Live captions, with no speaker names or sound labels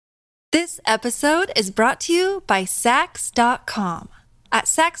This episode is brought to you by Sax.com. At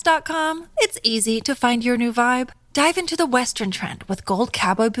Sax.com, it's easy to find your new vibe. Dive into the Western trend with gold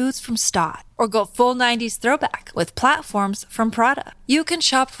cowboy boots from Stott, or go full 90s throwback with platforms from Prada. You can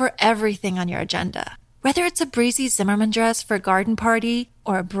shop for everything on your agenda, whether it's a breezy Zimmermann dress for a garden party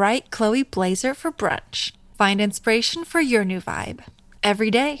or a bright Chloe blazer for brunch. Find inspiration for your new vibe every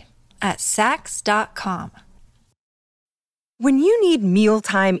day at Sax.com. When you need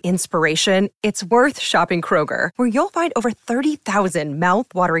mealtime inspiration, it's worth shopping Kroger, where you'll find over 30,000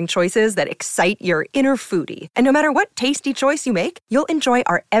 mouth-watering choices that excite your inner foodie. And no matter what tasty choice you make, you'll enjoy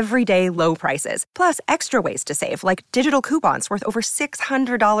our everyday low prices, plus extra ways to save, like digital coupons worth over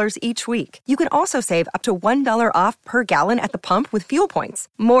 $600 each week. You can also save up to $1 off per gallon at the pump with fuel points.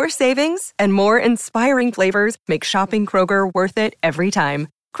 More savings and more inspiring flavors make shopping Kroger worth it every time.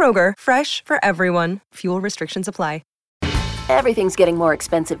 Kroger, fresh for everyone. Fuel restrictions apply. Everything's getting more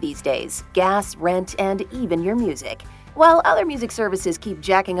expensive these days. Gas, rent, and even your music. While other music services keep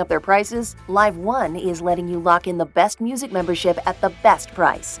jacking up their prices, Live One is letting you lock in the best music membership at the best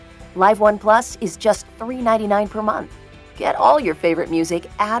price. Live One Plus is just $3.99 per month. Get all your favorite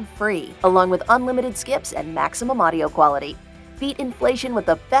music ad-free, along with unlimited skips and maximum audio quality. Beat inflation with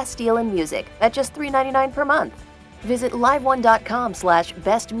the best deal in music at just $3.99 per month. Visit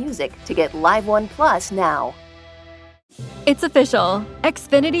liveone.com/bestmusic to get Live One Plus now. It's official.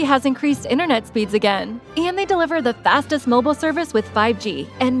 Xfinity has increased internet speeds again, and they deliver the fastest mobile service with 5G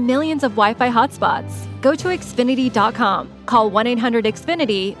and millions of Wi-Fi hotspots. Go to Xfinity.com, call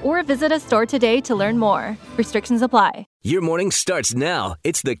 1-800-XFINITY, or visit a store today to learn more. Restrictions apply. Your morning starts now.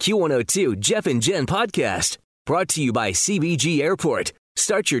 It's the Q102 Jeff and Jen podcast, brought to you by CBG Airport.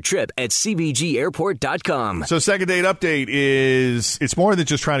 Start your trip at CBGAirport.com. So second date update is, it's more than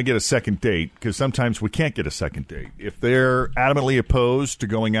just trying to get a second date, because sometimes we can't get a second date. If they're adamantly opposed to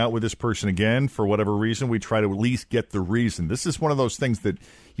going out with this person again for whatever reason, we try to at least get the reason. This is one of those things that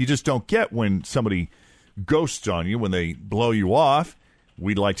you just don't get when somebody ghosts on you, when they blow you off.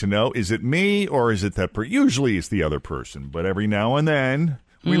 We'd like to know, is it me or is it that usually it's the other person, but every now and then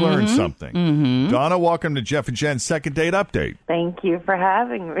we learn something. Donna, welcome to Jeff and Jen's second date update. Thank you for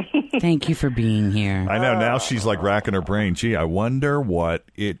having me. Thank you for being here. I know, now she's like racking her brain. Gee, I wonder what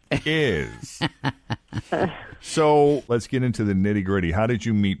it is. So let's get into the nitty gritty. How did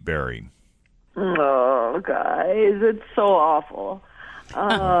you meet Barry? Oh, guys, it's so awful.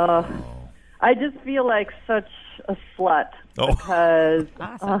 I just feel like such a slut because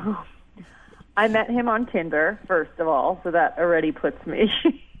I met him on Tinder, first of all, so that already puts me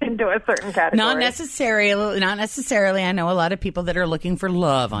into a certain category. Not necessarily. I know a lot of people that are looking for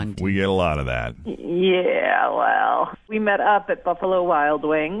love on Tinder. We get a lot of that. Yeah, well, we met up at Buffalo Wild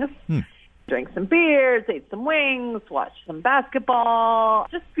Wings, drank some beers, ate some wings, watched some basketball.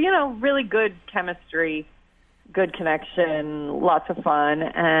 Just, really good chemistry, good connection, lots of fun.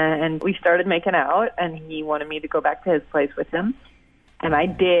 And we started making out, and he wanted me to go back to his place with him. And I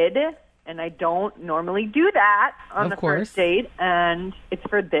did. And I don't normally do that on the first date, and it's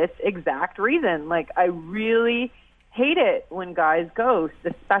for this exact reason. Like, I really hate it when guys ghost,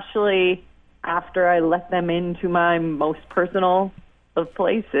 especially after I let them into my most personal of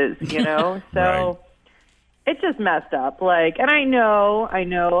places, So Right. It's just messed up. Like, and I know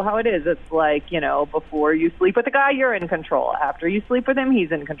how it is. It's like, before you sleep with a guy, you're in control. After you sleep with him,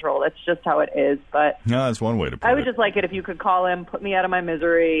 he's in control. That's just how it is. But No, that's one way to put it. I would just like it if you could call him, put me out of my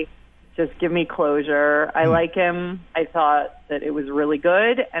misery. Just give me closure. I like him. I thought that it was really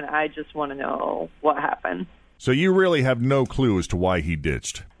good, and I just want to know what happened. So you really have no clue as to why he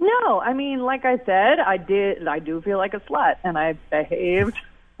ditched? No, I mean, like I said, I do feel like a slut, and I behaved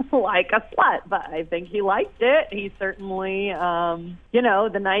like a slut, but I think he liked it. He certainly,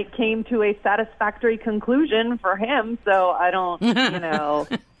 the night came to a satisfactory conclusion for him, so I don't,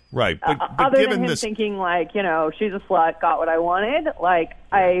 Right, but other given than him this, thinking like, she's a slut, got what I wanted, like,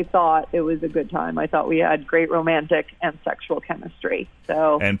 I thought it was a good time. I thought we had great romantic and sexual chemistry.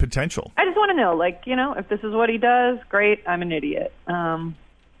 So and potential. I just want to know, like, if this is what he does, great, I'm an idiot. And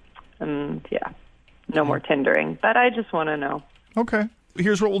yeah, no more Tindering, but I just want to know. Okay,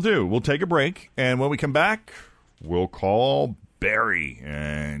 here's what we'll do. We'll take a break, and when we come back, we'll call Barry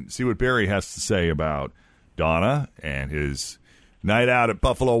and see what Barry has to say about Donna and his night out at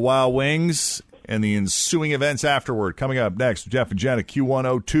Buffalo Wild Wings and the ensuing events afterward. Coming up next, Jeff and Jen at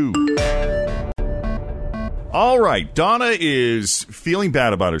Q102. All right, Donna is feeling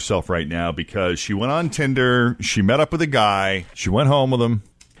bad about herself right now because she went on Tinder, she met up with a guy, she went home with him,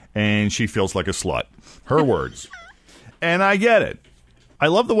 and she feels like a slut. Her words. And I get it. I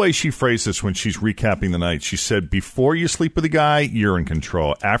love the way she phrased this when she's recapping the night. She said, before you sleep with a guy, you're in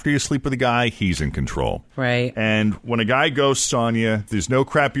control. After you sleep with a guy, he's in control. Right. And when a guy ghosts on you, there's no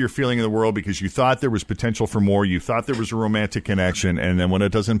crappier feeling in the world because you thought there was potential for more. You thought there was a romantic connection. And then when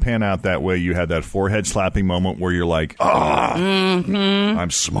it doesn't pan out that way, you had that forehead slapping moment where you're like, I'm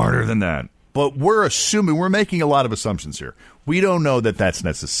smarter than that. But we're making a lot of assumptions here. We don't know that that's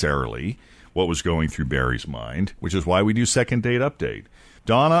necessarily what was going through Barry's mind, which is why we do Second Date Update.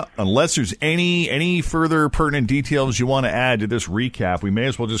 Donna, unless there's any further pertinent details you want to add to this recap, we may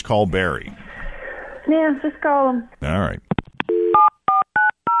as well just call Barry. Yeah, just call him. All right.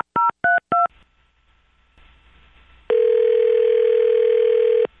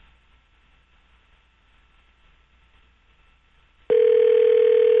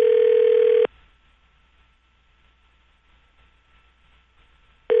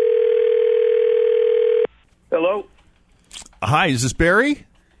 Hello? Hi, is this Barry?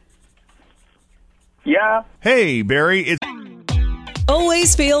 Yeah. Hey, Barry.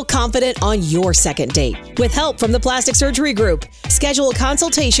 Always feel confident on your second date. With help from the Plastic Surgery Group. Schedule a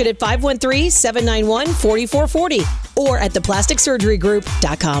consultation at 513-791-4440 or at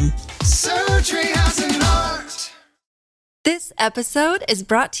theplasticsurgerygroup.com. Surgery has an art. This episode is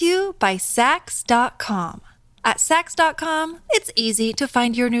brought to you by Sax.com. At Sax.com, it's easy to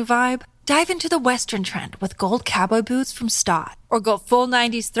find your new vibe. Dive into the Western trend with gold cowboy boots from Stott, or go full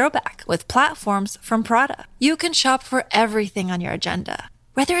 90s throwback with platforms from Prada. You can shop for everything on your agenda,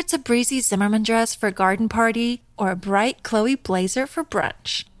 whether it's a breezy Zimmermann dress for a garden party or a bright Chloe blazer for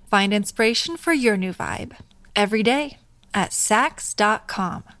brunch. Find inspiration for your new vibe every day at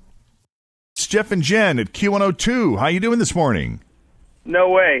Sax.com. It's Jeff and Jen at Q102. How you doing this morning? No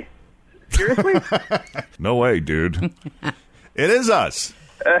way. Seriously? No way, dude. It is us.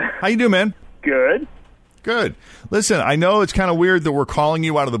 How you doing, man? Good. Good. Listen, I know it's kind of weird that we're calling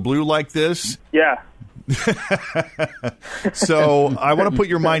you out of the blue like this. Yeah. So I want to put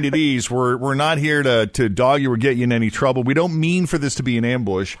your mind at ease. We're not here to dog you or get you in any trouble. We don't mean for this to be an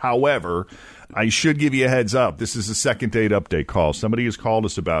ambush. However, I should give you a heads up. This is a second date update call. Somebody has called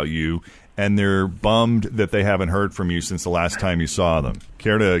us about you, and they're bummed that they haven't heard from you since the last time you saw them.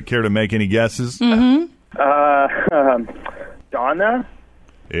 Care to make any guesses? Mm-hmm. Donna?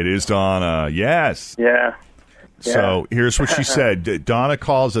 It is Donna. Yes. Yeah. So here's what she said. Donna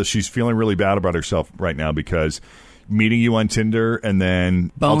calls us. She's feeling really bad about herself right now because meeting you on Tinder and then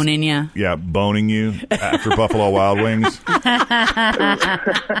boning you. Yeah, boning you after Buffalo Wild Wings.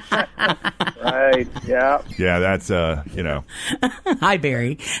 Right. Yeah. Yeah, that's Hi,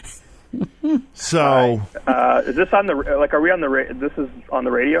 Barry. So, is this on the are we on the this is on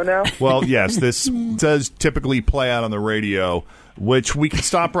the radio now? Well, yes, this does typically play out on the radio, which we can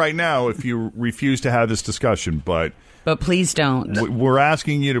stop right now if you refuse to have this discussion, but please don't. We're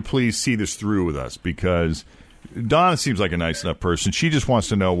asking you to please see this through with us because Donna seems like a nice enough person. She just wants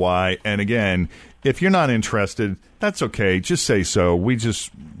to know why. And again, if you're not interested, that's okay. Just say so. We just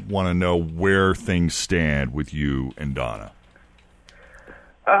want to know where things stand with you and Donna.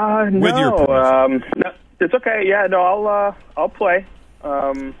 No. With your no, it's okay. Yeah, no, I'll play.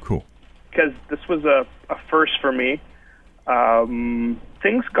 Cool. Because this was a first for me.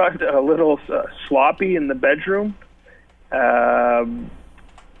 Things got a little sloppy in the bedroom.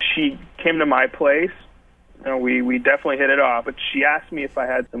 She came to my place. We definitely hit it off, but she asked me if I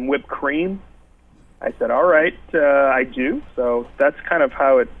had some whipped cream. I said, all right, I do. So that's kind of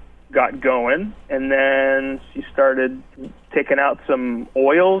how it got going. And then she started taking out some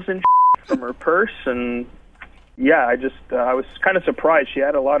oils and from her purse. And, yeah, I was kind of surprised. She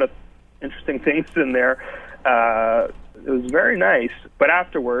had a lot of interesting things in there. It was very nice. But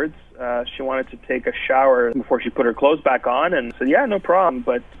afterwards, she wanted to take a shower before she put her clothes back on. And said, yeah, no problem.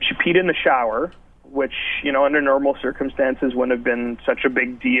 But she peed in the shower, which, under normal circumstances wouldn't have been such a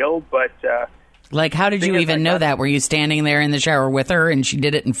big deal. But like, how did you even know that? Were you standing there in the shower with her and she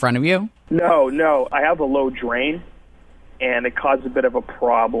did it in front of you? No. I have a low drain, and it caused a bit of a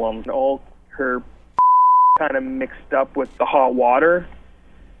problem. All her kind of mixed up with the hot water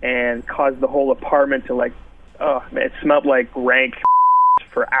and caused the whole apartment to, it smelled like rank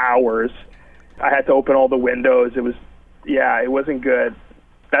for hours. I had to open all the windows. It wasn't good.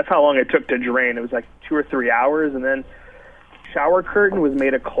 That's how long it took to drain. It was like 2 or 3 hours, and then shower curtain was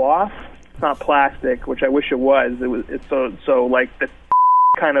made of cloth. It's not plastic, which I wish it was. It's so like the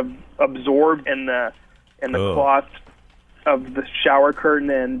kind of absorbed in the cloth of the shower curtain,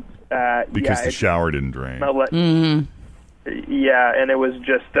 and because the shower didn't drain. Yeah, and it was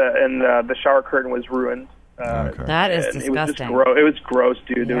just and the shower curtain was ruined. Okay. That is disgusting. It was gross,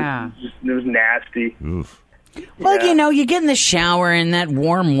 dude. Yeah. It was nasty. Oof. Well, you get in the shower and that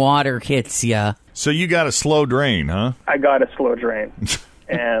warm water hits you. So you got a slow drain, huh? I got a slow drain.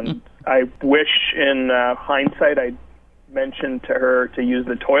 And I wish in hindsight I mentioned to her to use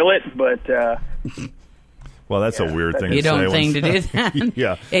the toilet, but... well, that's a weird thing to say. You don't think to do that?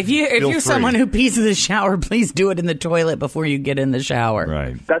 Yeah. If you're someone who pees in the shower, please do it in the toilet before you get in the shower.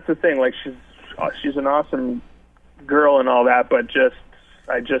 Right. That's the thing. Like, she's an awesome girl and all that, but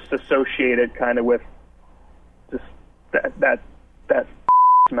I just associate it kind of with just that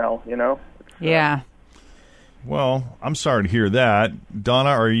smell, Yeah. Well, I'm sorry to hear that. Donna,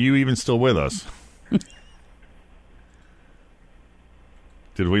 are you even still with us?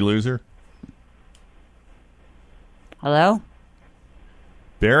 Did we lose her? Hello?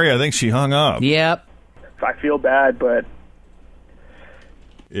 Barry, I think she hung up. Yep. I feel bad, but...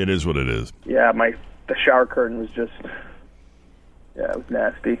 It is what it is. Yeah, the shower curtain was just... Yeah, it was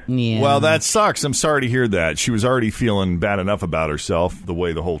nasty. Yeah. Well, that sucks. I'm sorry to hear that. She was already feeling bad enough about herself, the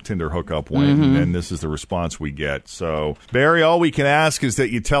way the whole Tinder hookup went, and this is the response we get. So, Barry, all we can ask is that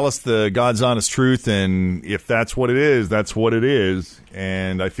you tell us the God's honest truth, and if that's what it is, that's what it is.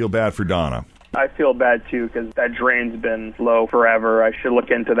 And I feel bad for Donna. I feel bad, too, because that drain's been low forever. I should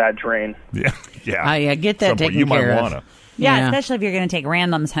look into that drain. Yeah. I get that taken care of. Wanna. Yeah, especially if you're going to take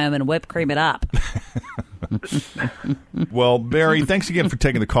randoms home and whipped cream it up. Well, Barry, thanks again for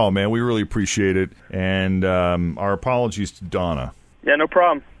taking the call, man. We really appreciate it. And our apologies to Donna. Yeah, no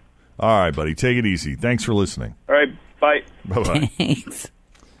problem. All right, buddy. Take it easy. Thanks for listening. All right, bye. Bye-bye. Thanks.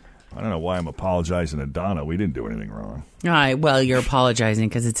 I don't know why I'm apologizing to Donna. We didn't do anything wrong. All right, well, you're apologizing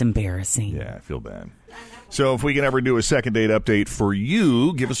because it's embarrassing. Yeah, I feel bad. So if we can ever do a second date update for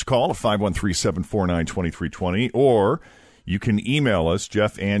you, give us a call at 513-749-2320, or you can email us,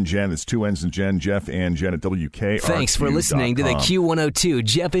 Jeff and Jen. It's 2 N's and Jen, Jeff and Jen at WKRQ.com. Thanks for listening to the Q102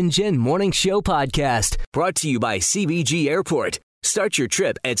 Jeff and Jen Morning Show podcast, brought to you by CBG Airport. Start your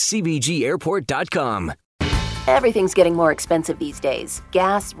trip at CBGAirport.com. Everything's getting more expensive these days.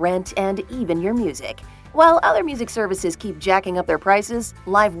 Gas, rent, and even your music. While other music services keep jacking up their prices,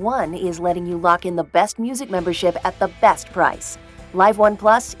 Live One is letting you lock in the best music membership at the best price. Live One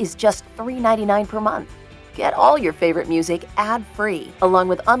Plus is just $3.99 per month. Get all your favorite music ad-free, along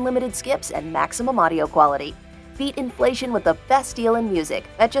with unlimited skips and maximum audio quality. Beat inflation with the best deal in music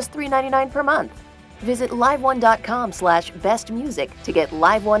at just $3.99 per month. Visit liveone.com/bestmusic to get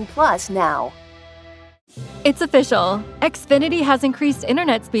Live One Plus now. It's official. Xfinity has increased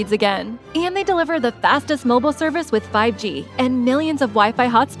internet speeds again, and they deliver the fastest mobile service with 5G and millions of Wi-Fi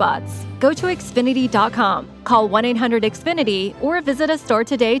hotspots. Go to Xfinity.com, call 1-800-XFINITY, or visit a store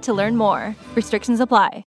today to learn more. Restrictions apply.